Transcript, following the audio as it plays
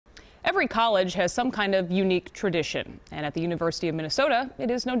Every college has some kind of unique tradition, and at the University of Minnesota,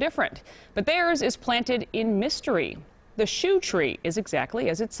 it is no different. But theirs is planted in mystery. The shoe tree is exactly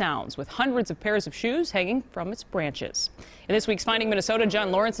as it sounds, with hundreds of pairs of shoes hanging from its branches. In this week's Finding Minnesota,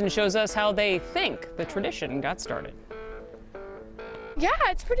 John Lauritsen shows us how they think the tradition got started. Yeah,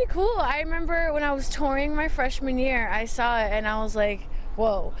 it's pretty cool. I remember when I was touring my freshman year, I saw it and I was like,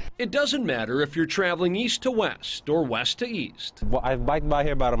 whoa. It doesn't matter if you're traveling east to west or west to east. Well, I've biked by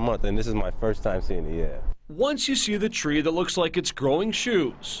here about a month, and this is my first time seeing it, yeah. Once you see the tree that looks like it's growing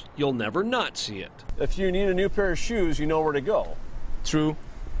shoes, you'll never not see it. If you need a new pair of shoes, you know where to go. True.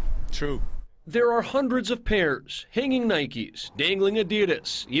 There are hundreds of pairs, hanging Nikes, dangling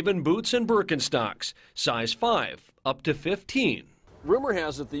Adidas, even boots and Birkenstocks, size 5 up to 15. Rumor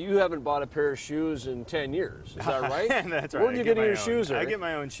has it that you haven't bought a pair of shoes in 10 years. Is that right? That's right. Where do you get your shoes, Eric? I get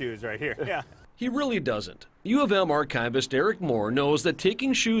my own shoes right here, yeah. He really doesn't. U of M archivist Eric Moore knows that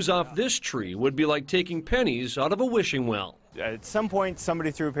taking shoes off this tree would be like taking pennies out of a wishing well. At some point,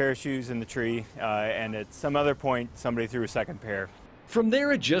 somebody threw a pair of shoes in the tree, and at some other point, somebody threw a second pair. From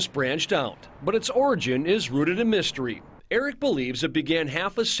there, it just branched out, but its origin is rooted in mystery. Eric believes it began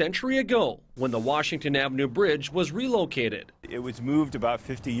half a century ago when the Washington Avenue Bridge was relocated. It was moved about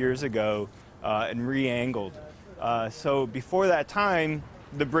 50 years ago and re-angled. So before that time,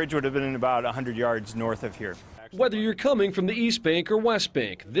 the bridge would have been about 100 yards north of here. Whether you're coming from the East Bank or West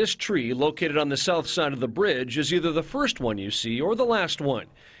Bank, this tree located on the south side of the bridge is either the first one you see or the last one.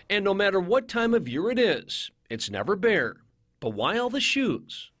 And no matter what time of year it is, it's never bare. But why all the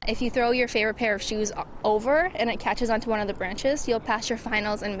shoes? If you throw your favorite pair of shoes over and it catches onto one of the branches, you'll pass your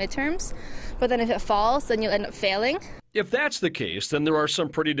finals and midterms. But then if it falls, then you'll end up failing. If that's the case, then there are some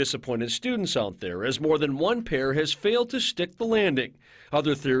pretty disappointed students out there, as more than one pair has failed to stick the landing.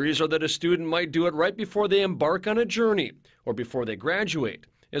 Other theories are that a student might do it right before they embark on a journey or before they graduate,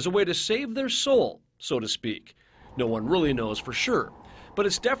 as a way to save their soul, so to speak. No one really knows for sure, but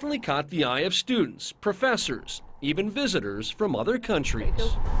it's definitely caught the eye of students, professors, even visitors from other countries. Cool.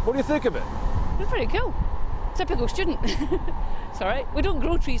 What do you think of it? It's pretty cool. Typical student. It's all right. We don't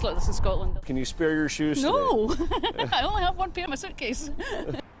grow trees like this in Scotland. Can you spare your shoes No. I only have one pair in my suitcase.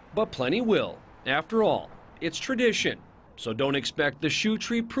 But plenty will. After all, it's tradition. So don't expect the shoe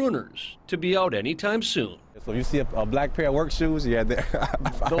tree pruners to be out anytime soon. So if you see a black pair of work shoes, yeah,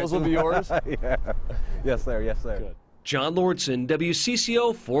 Those will be yours? Yeah. Yes, sir. Yes, sir. Good. John Lauritsen,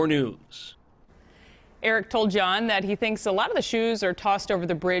 WCCO 4 News. Eric told John that he thinks a lot of the shoes are tossed over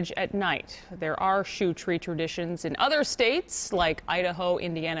the bridge at night. There are shoe tree traditions in other states like Idaho,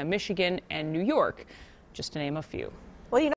 Indiana, Michigan, and New York, just to name a few.